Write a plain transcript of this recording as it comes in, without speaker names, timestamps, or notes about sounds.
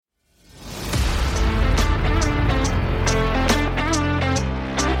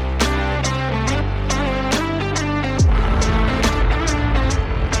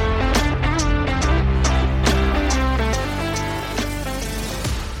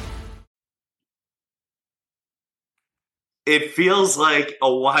It feels like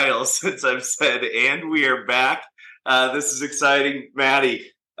a while since I've said, and we are back. This is exciting,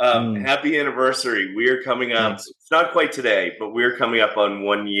 Matty. Mm, Happy anniversary. We are coming up. thanks. It's not quite today, but we're coming up on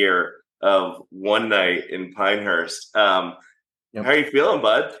 1 year of one night in Pinehurst. How Yep. are you feeling,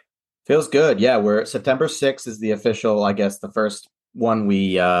 bud? Feels good. Yeah, we're September 6th is the official, I guess, the first one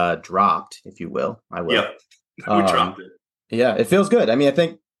we dropped, if you will. I will. Yep, we Um, dropped it. yeah, it feels good. I mean, I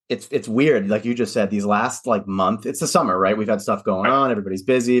think it's weird, like you just said, these last like month, it's the summer, right? We've had stuff going Right. on, everybody's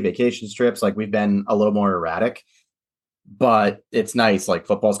busy, vacation trips, like we've been a little more erratic, but it's nice. Like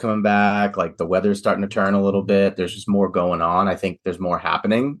football's coming back, like the weather's starting to turn a little bit. There's just more going on. I think there's more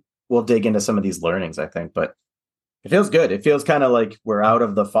happening. We'll dig into some of these learnings, I think, but it feels good. It feels kind of like we're out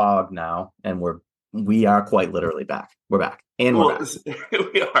of the fog now, and we are quite literally back. We're back, and we're Well,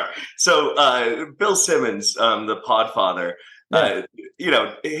 back. we are. So, Bill Simmons, the Podfather,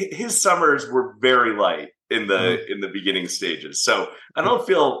 Yeah. his summers were very light in the Mhm. beginning stages. So I don't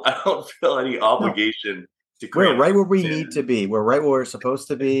feel any No, obligation to we're cram right where we things need to in. be. We're right where we're supposed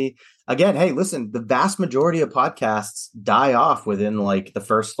to be. Again, hey, listen, the vast majority of podcasts die off within like the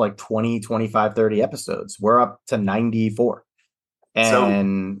first like 20, 25, 30 episodes. We're up to 94, So,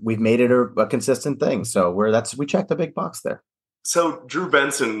 and we've made it a consistent thing. So we checked the big box there. so Drew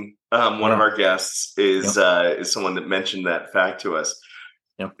Benson, one of Yeah. our guests, is Yep. is someone that mentioned that fact to us.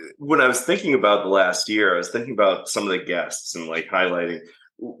 Yep. When I was thinking about the last year, I was thinking about some of the guests and like highlighting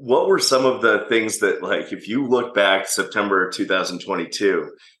what were some of the things that, like, if you look back September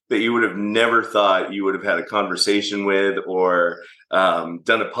 2022, that you would have never thought you would have had a conversation with or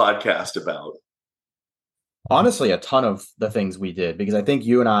done a podcast about. Honestly, a ton of the things we did because I think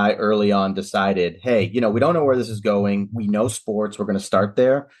you and I early on decided, hey, we don't know where this is going. We know sports. We're going to start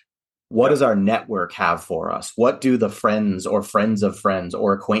there. What Yep. does our network have for us? What do the friends or friends of friends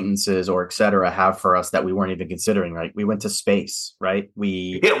or acquaintances or et cetera have for us that we weren't even considering, right? We went to space, right?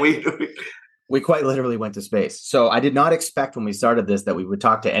 We Yeah, we we quite literally went to space. So I did not expect when we started this that we would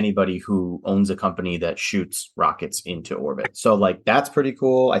talk to anybody who owns a company that shoots rockets into orbit. So like that's pretty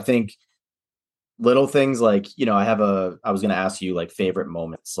cool. I think little things like I was going to ask you like favorite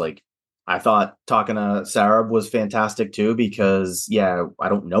moments. Like I thought talking to Sarab was fantastic too because yeah, I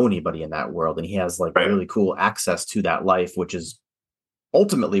don't know anybody in that world, and he has like right. really cool access to that life, which is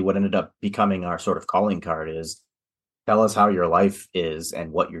ultimately what ended up becoming our sort of calling card is tell us how your life is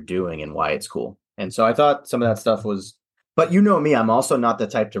and what you're doing and why it's cool. And so I thought some of that stuff was, but you know me, I'm also not the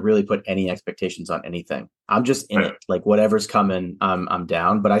type to really put any expectations on anything. I'm just in Right. it. Like whatever's coming, I'm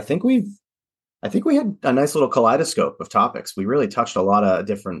down. But I think we had a nice little kaleidoscope of topics. We really touched a lot of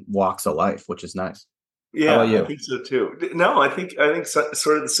different walks of life, which is nice. How about Yeah, I you? think so too. No, I think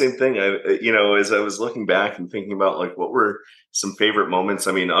sort of the same thing. As I was looking back and thinking about like what were some favorite moments.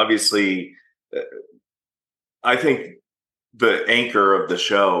 I mean, obviously, uh, I think the anchor of the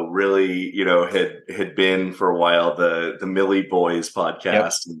show really, had been for a while the Millie Boys Yep.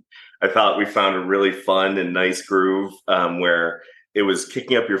 podcast. And I thought we found a really fun and nice groove where it was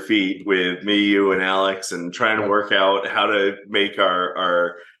kicking up your feet with me, you, and Alex, and trying to Yep. work out how to make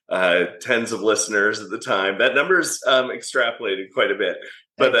our tens of listeners at the time. That number's extrapolated quite a bit,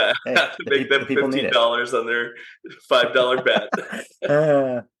 but Hey, how hey, to make the them people need it. $15 on their $5 bet.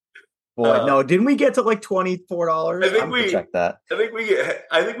 uh, boy, Um, no, didn't we get to like I $24? I'm think gonna we, check that. I think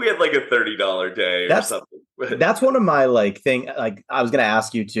we had like a $30 day or That's something. But that's one of my like thing. Like I was gonna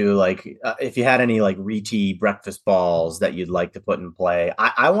ask you to like if you had any like Reti breakfast balls that you'd like to put in play.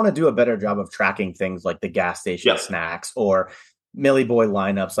 I want to do a better job of tracking things like the gas station yeah, snacks or Millie Boy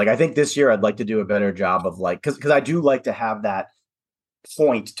lineups. Like I think this year I'd like to do a better job of like because I do like to have that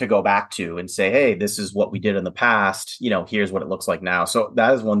point to go back to and say, hey, this is what we did in the past. Here's what it looks like now. So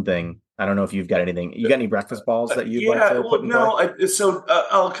that is one thing. I don't know if you've got anything. You got any breakfast balls that you'd like yeah. to put Well, in play? no.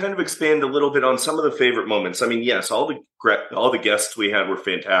 I'll kind of expand a little bit on some of the favorite moments. I mean, yes, all the guests we had were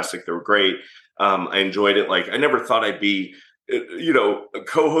fantastic. They were great. I enjoyed it. Like I never thought I'd be,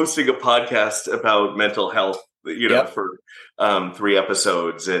 co-hosting a podcast about mental health. Yep. For 3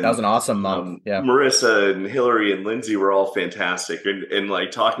 episodes, That and was an awesome month. Yeah. Marissa and Hillary and Lindsay were all fantastic, and like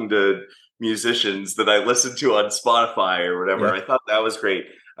talking to musicians that I listened to on Spotify or whatever. Yeah. I thought that was great.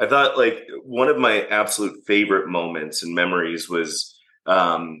 I thought like one of my absolute favorite moments and memories was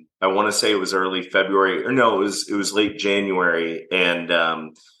I want to say it was early February, or no, it was late January,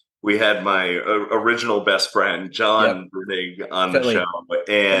 and we had my original best friend Yep. John Brunig on the show, Philly.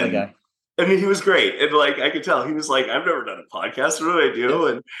 Philly and guy. I mean he was great, and like I could tell he was like, I've never done a podcast. What do I Yeah.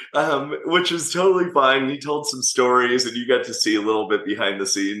 do? And which is totally fine. He told some stories, and you got to see a little bit behind the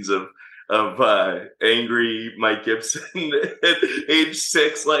scenes of of angry Mike Gibson at age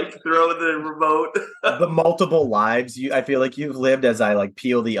 6, like throwing the remote. The multiple lives I feel like you've lived as I like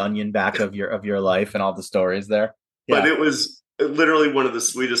peel the onion back of your life and all the stories there. But Yeah. it was literally one of the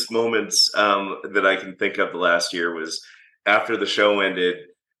sweetest moments that I can think of the last year was after the show ended.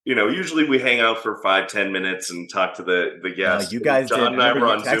 Usually we hang out for 5-10 minutes and talk to the guests. You guys John did. I and I remember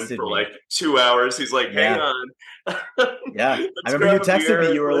were you on Zoom texted for me. like 2 hours. He's like, hang Yeah. on. Yeah. I remember you texted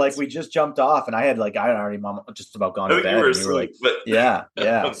me. You were like, we just jumped off, and I had already just about gone to bed. You were and you were like, asleep, but yeah.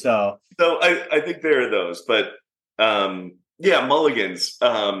 So I think there are those, but mulligans.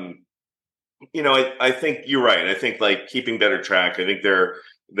 I think you're right. I think like keeping better track. I think there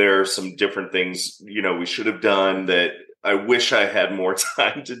are some different things we should have done that I wish I had more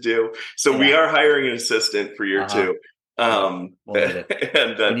time to do. So we are hiring an assistant for year 2. We'll need it.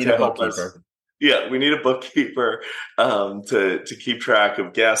 And we need to a help bookkeeper. us. Yeah, we need a bookkeeper to keep track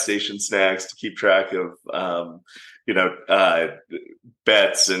of gas station snacks, to keep track of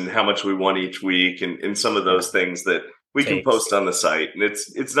bets and how much we won each week, and some of those things that we can post on the site. And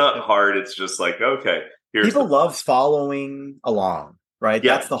it's not hard. It's just like, okay, people love following along, right?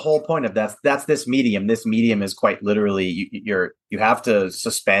 Yeah. That's the whole point of that's this medium. This medium is quite literally you have to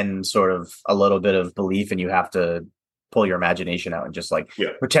suspend sort of a little bit of belief, and you have to pull your imagination out and just like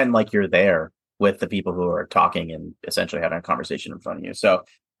pretend like you're there with the people who are talking and essentially having a conversation in front of you. So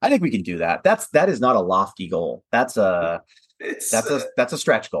I think we can do that. That is not a lofty goal. That's a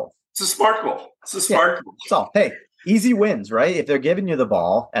stretch goal. It's a smart goal. Goal. So hey, easy wins, right? If they're giving you the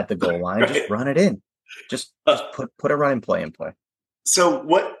ball at the goal line, just run it in. Just put a run and play. So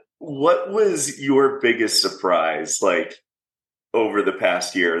what was your biggest surprise like over the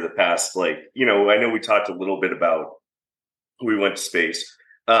past year, I know we talked a little bit about we went to space.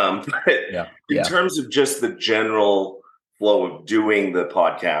 But in terms of just the general flow of doing the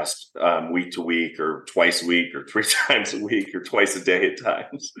podcast week to week or twice a week or 3 times a week or twice a day at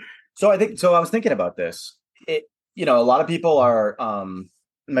times. So I was thinking about this. A lot of people are,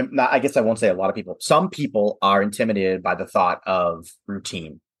 I guess I won't say a lot of people. Some people are intimidated by the thought of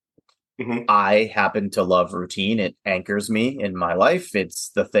routine. Mm-hmm. I happen to love routine. It anchors me in my life. It's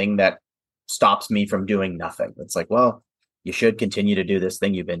the thing that stops me from doing nothing. It's like, well, you should continue to do this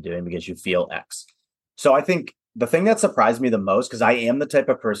thing you've been doing because you feel X. So I think the thing that surprised me the most, because I am the type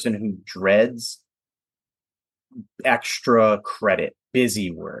of person who dreads extra credit, busy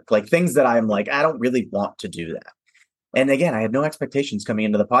work, like things that I'm like, I don't really want to do that. And again, I had no expectations coming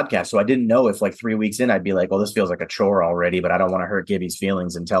into the podcast. So I didn't know if like 3 weeks in, I'd be like, well, this feels like a chore already, but I don't want to hurt Gibby's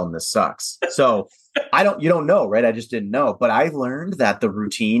feelings and tell him this sucks. So you don't know, right? I just didn't know. But I learned that the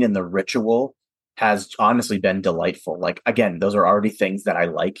routine and the ritual has honestly been delightful. Like, again, those are already things that I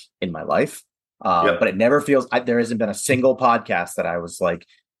like in my life. But it never feels, there hasn't been a single podcast that I was like,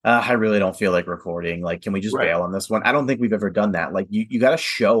 I really don't feel like recording. Like, can we just bail on this one? I don't think we've ever done that. Like you got to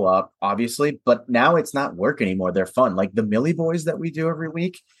show up, obviously, but now it's not work anymore. They're fun. Like the Millie Boys that we do every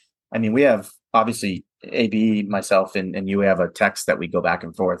week. I mean, we have obviously AB, myself, and you have a text that we go back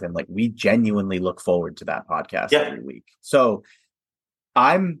and forth. And like, we genuinely look forward to that podcast every week. So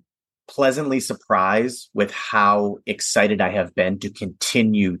I'm pleasantly surprised with how excited I have been to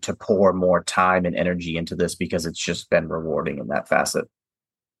continue to pour more time and energy into this because it's just been rewarding in that facet.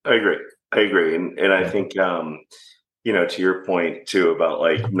 I agree. And I think, to your point too, about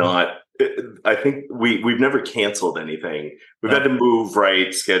like I think we've never canceled anything. We've had to move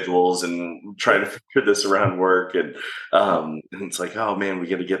schedules and try to figure this around work. And it's like, oh man, we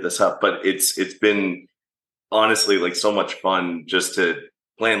got to get this up. But it's been honestly like so much fun just to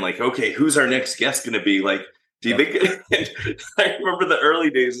plan like, okay, who's our next guest going to be? Like, do you think? I remember the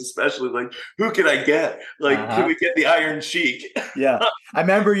early days, especially like, who can I get? Like, can we get the Iron Sheik? Yeah, I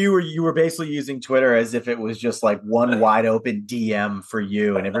remember you were basically using Twitter as if it was just like one wide open DM for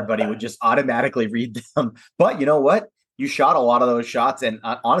you, and everybody would just automatically read them. But you know what? You shot a lot of those shots, and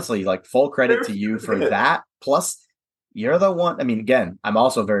honestly, like full credit to you for that. Plus, you're the one. I mean, again, I'm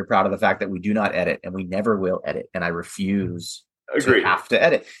also very proud of the fact that we do not edit, and we never will edit, and I refuse. Agreed. To have to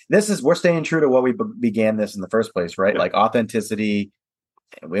edit. We're staying true to what we began this in the first place, right? Like authenticity.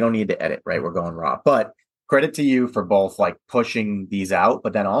 We don't need to edit, right? We're going raw. But credit to you for both like pushing these out,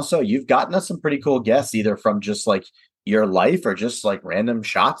 but then also you've gotten us some pretty cool guests, either from just like your life or just like random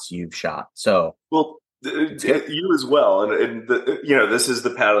shots you've shot. So you as well, and this is the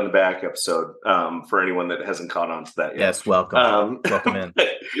pat on the back episode for anyone that hasn't caught on to that yet. Yes, welcome. Welcome in.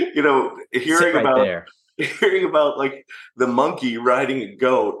 Hearing about like the monkey riding a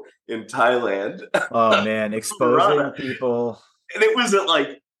goat in Thailand. Oh man, exposing people. And it was at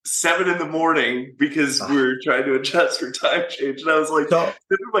like 7 a.m. because we were trying to adjust for time change. And I was like,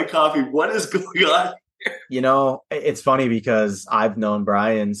 sipping my coffee, what is going on? It's funny because I've known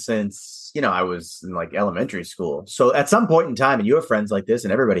Brian since, I was in like elementary school. So at some point in time, and you have friends like this,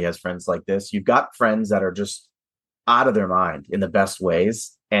 and everybody has friends like this, you've got friends that are just out of their mind in the best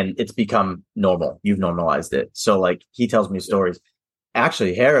ways. And it's become normal. You've normalized it. So like he tells me stories.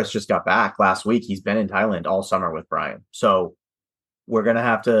 Actually, Harris just got back last week. He's been in Thailand all summer with Brian. So we're going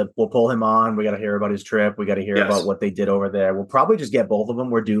to we'll pull him on. We got to hear about his trip. We got to hear about what they did over there. We'll probably just get both of them.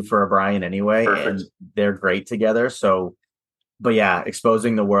 We're due for a Brian anyway. Perfect. And they're great together. So, but yeah,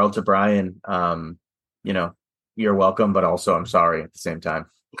 exposing the world to Brian, you're welcome, but also I'm sorry at the same time.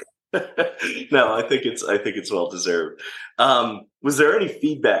 No, I think it's well deserved. Was there any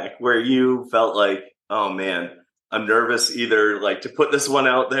feedback where you felt like, oh man, I'm nervous either like to put this one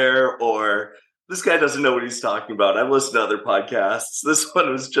out there or this guy doesn't know what he's talking about. I've listened to other podcasts. This one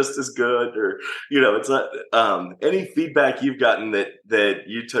was just as good, or it's not. Any feedback you've gotten that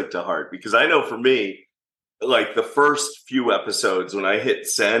you took to heart? Because I know for me, like the first few episodes when I hit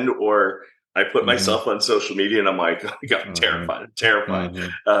send or I put myself on social media and I'm like, oh my God, I'm terrified. I'm terrified.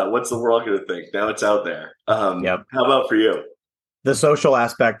 What's the world going to think? Now it's out there. How about for you? The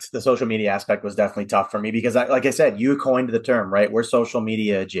social media aspect was definitely tough for me because like I said, you coined the term, right? We're social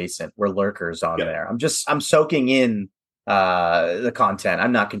media adjacent. We're lurkers on there. I'm soaking in the content.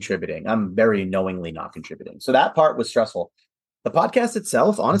 I'm not contributing. I'm very knowingly not contributing. So that part was stressful. The podcast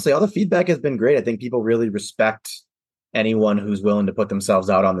itself, honestly, all the feedback has been great. I think people really respect anyone who's willing to put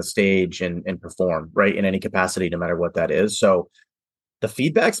themselves out on the stage and perform, right? In any capacity, no matter what that is. So the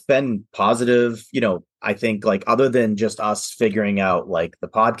feedback's been positive. I think like other than just us figuring out like the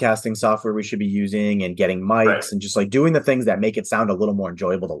podcasting software we should be using and getting mics and just like doing the things that make it sound a little more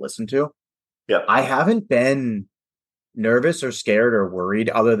enjoyable to listen to. Yeah. I haven't been nervous or scared or worried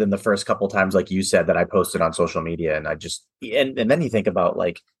other than the first couple times, like you said, that I posted on social media. And I just, and then you think about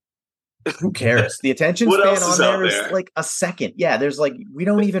like, who cares? The attention span on there is like a second. Yeah. There's like, we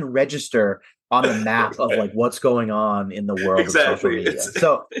don't even register on the map of like what's going on in the world of social media.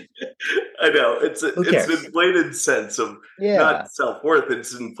 So I know it's an inflated sense of not self-worth.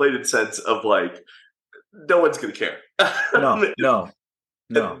 It's an inflated sense of like, no one's going to care. No.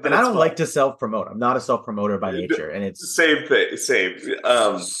 And I don't like to self-promote. I'm not a self-promoter by nature. And it's same thing.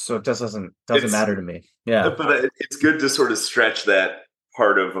 So it just doesn't matter to me. Yeah. But it's good to sort of stretch that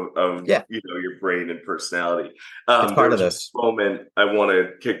part of your brain and personality. It's part of this moment. I want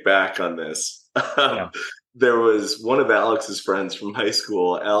to kick back on this. There was one of Alex's friends from high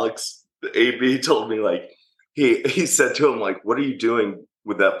school. Alex, AB, told me like he said to him like, "What are you doing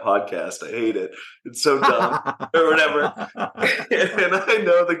with that podcast? I hate it. It's so dumb," or whatever. And I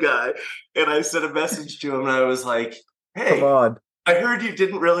know the guy, and I sent a message to him, and I was like, "Hey, come on! I heard you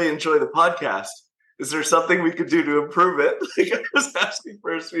didn't really enjoy the podcast. Is there something we could do to improve it?" Like I was asking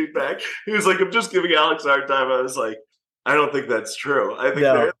for his feedback. He was like, "I'm just giving Alex a hard time." I was like, "I don't think that's true. I think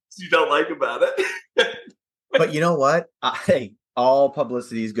there's you don't like about it." But you know what? Hey, all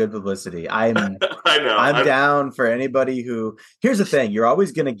publicity is good publicity. I know. I'm down for anybody who. Here's the thing: you're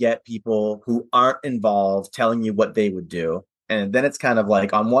always going to get people who aren't involved telling you what they would do. And then it's kind of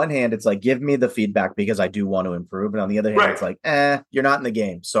like, on one hand, it's like, give me the feedback because I do want to improve. And on the other hand, it's like, you're not in the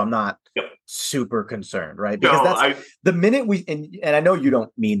game. So I'm not super concerned, right? Because the minute and I know you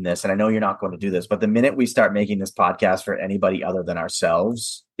don't mean this, and I know you're not going to do this, but the minute we start making this podcast for anybody other than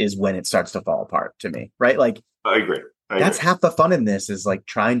ourselves is when it starts to fall apart to me, right? Like, I agree. That's half the fun in this is like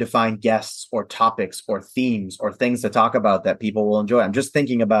trying to find guests or topics or themes or things to talk about that people will enjoy. I'm just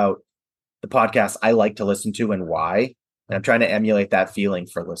thinking about the podcast I like to listen to and why. And I'm trying to emulate that feeling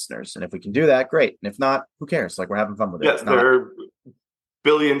for listeners. And if we can do that, great. And if not, who cares? Like, we're having fun with it. Yes, there are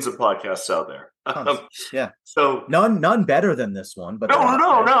billions of podcasts out there. So none better than this one. But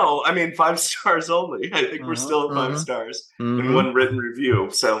no. I mean, 5 stars only. I think we're still at 5 stars and 1 written review.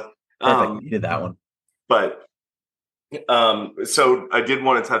 So you did that one. But so I did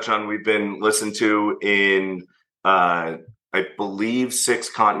want to touch on, we've been listened to in I believe 6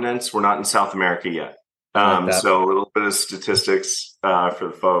 continents. We're not in South America yet. So a little bit of statistics for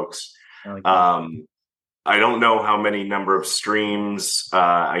the folks. I don't know how many number of streams.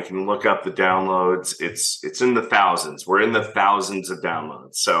 I can look up the downloads. It's in the thousands. We're in the thousands of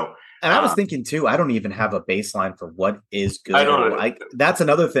downloads. So, and I was thinking too, I don't even have a baseline for what is good. I don't know. That's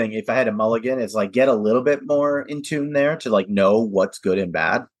another thing. If I had a mulligan, it's like get a little bit more in tune there to like know what's good and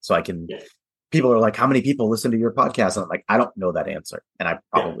bad. So I can. People are like, how many people listen to your podcast? And I'm like, I don't know that answer, and I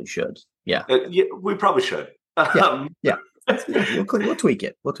probably should. Yeah, we probably should. We'll tweak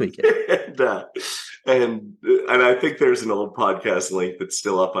it. And, I think there's an old podcast link that's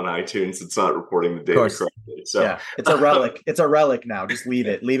still up on iTunes. It's not reporting the data correctly. So yeah, it's a relic. It's a relic now. Just leave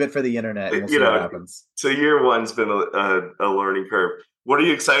it for the internet, and we'll see what happens. So year one's been a learning curve. What are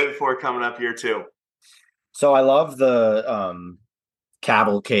you excited for coming up year two? So I love the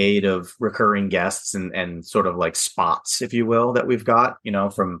cavalcade of recurring guests and sort of like spots, if you will, that we've got,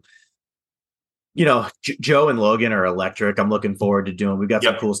 from, Joe and Logan are electric. I'm looking forward to doing, we've got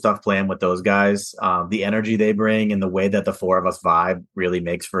some cool stuff planned with those guys. The energy they bring and the way that the four of us vibe really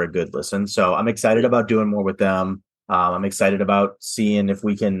makes for a good listen. So I'm excited about doing more with them. I'm excited about seeing if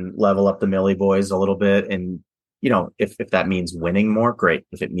we can level up the Millie boys a little bit. And, if that means winning more, great.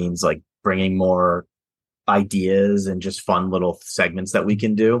 If it means like bringing more ideas and just fun little segments that we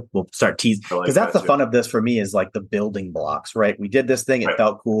can do, we'll start teasing, because that's the fun of this for me, is like the building blocks, right? We did this thing, it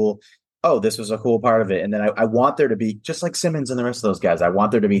felt cool. Oh, this was a cool part of it. And then I want there to be, just like Simmons and the rest of those guys, I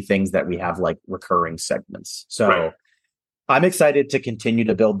want there to be things that we have like recurring segments. So I'm excited to continue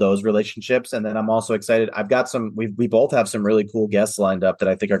to build those relationships. And then I'm also excited. I've got we both have some really cool guests lined up that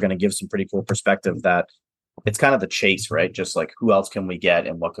I think are going to give some pretty cool perspective. That it's kind of the chase, right? Just like, who else can we get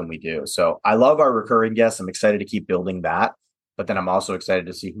and what can we do? So I love our recurring guests. I'm excited to keep building that. But then I'm also excited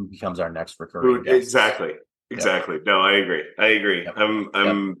to see who becomes our next recurring guest. Exactly. Yep. No, I agree. Yep.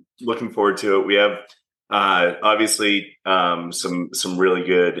 I'm looking forward to it. We have obviously some really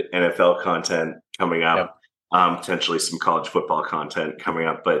good NFL content coming up. Potentially some college football content coming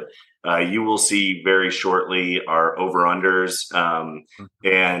up, but you will see very shortly our over-unders.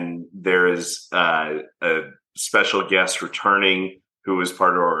 And there is a special guest returning who was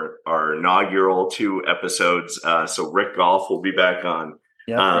part of our inaugural 2 episodes. So Rick Golf will be back on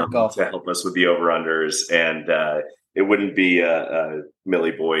to help us with the over-unders. And it wouldn't be a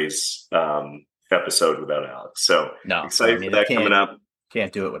Millie Boys episode without Alex. So excited for that coming up.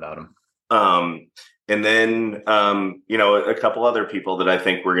 Can't do it without him. And then, a couple other people that I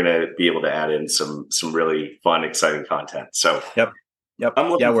think we're going to be able to add in some really fun, exciting content. So yep. I'm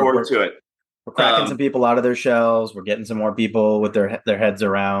looking forward to it. We're cracking some people out of their shells. We're getting some more people with their heads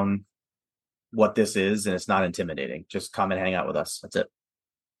around what this is. And it's not intimidating. Just come and hang out with us. That's it.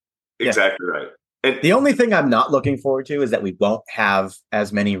 Exactly right. And the only thing I'm not looking forward to is that we won't have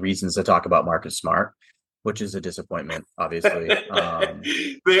as many reasons to talk about Marcus Smart, which is a disappointment, obviously. I'm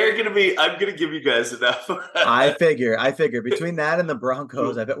going to give you guys enough. I figure between that and the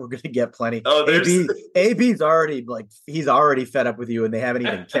Broncos, I bet we're going to get plenty. Oh, AB's already he's already fed up with you, and they haven't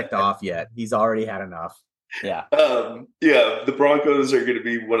even kicked off yet. He's already had enough. Yeah. The Broncos are going to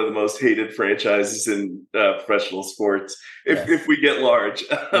be one of the most hated franchises in professional sports if we get large.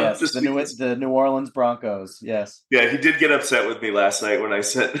 Yes, the New Orleans Broncos. Yes. Yeah, he did get upset with me last night when I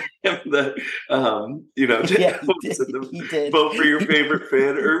sent him the, he did. Vote for your favorite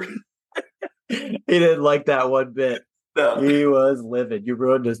fan. Or he didn't like that one bit. No. He was livid. You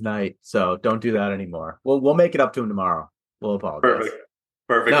ruined his night. So don't do that anymore. We'll make it up to him tomorrow. We'll apologize.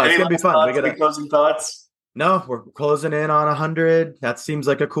 Perfect. No, it's going to be fun. Any closing thoughts? No, we're closing in on 100. That seems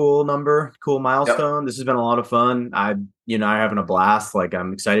like a cool number, cool milestone. Yep. This has been a lot of fun. I'm having a blast. Like,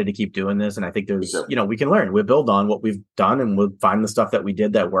 I'm excited to keep doing this. And I think there's, we can learn. We'll build on what we've done, and we'll find the stuff that we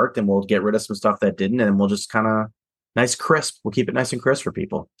did that worked, and we'll get rid of some stuff that didn't. And we'll just kind of crisp. We'll keep it nice and crisp for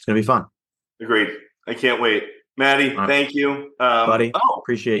people. It's going to be fun. Agreed. I can't wait. Maddie, thank you. Buddy,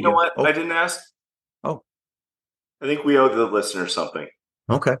 appreciate you. You know what? I didn't ask. Oh. I think we owe the listeners something.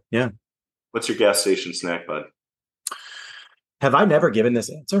 Okay. Yeah. What's your gas station snack, bud? Have I never given this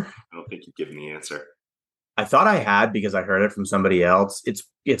answer? I don't think you've given the answer. I thought I had because I heard it from somebody else.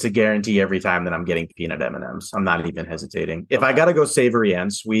 It's a guarantee every time that I'm getting peanut M&Ms. I'm not even hesitating. If I got to go savory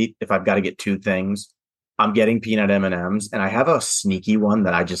and sweet, if I've got to get 2 things, I'm getting peanut M&Ms. And I have a sneaky one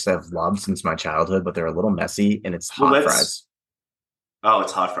that I just have loved since my childhood, but they're a little messy, and it's hot fries. Oh,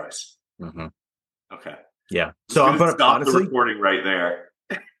 it's hot fries. Mm-hmm. Okay. Yeah. So I'm going to stop the recording right there.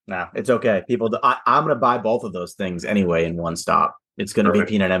 No, it's okay. People, I'm going to buy both of those things anyway in one stop. It's going to be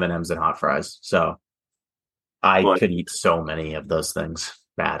peanut M&Ms and hot fries. So I could eat so many of those things.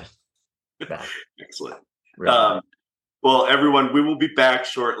 Bad. Excellent. Really well, everyone, we will be back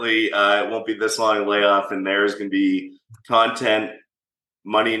shortly. It won't be this long layoff, and there's going to be content,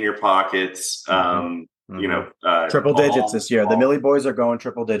 money in your pockets. Triple digits this year. The Millie boys are going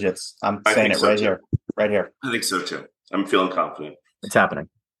triple digits. I'm saying it right here. I think so too. I'm feeling confident. It's happening.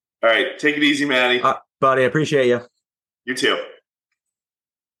 All right. Take it easy, Matty. Buddy, I appreciate you. You too.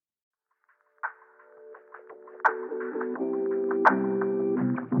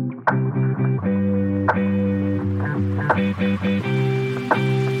 Thank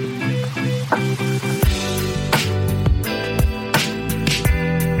you.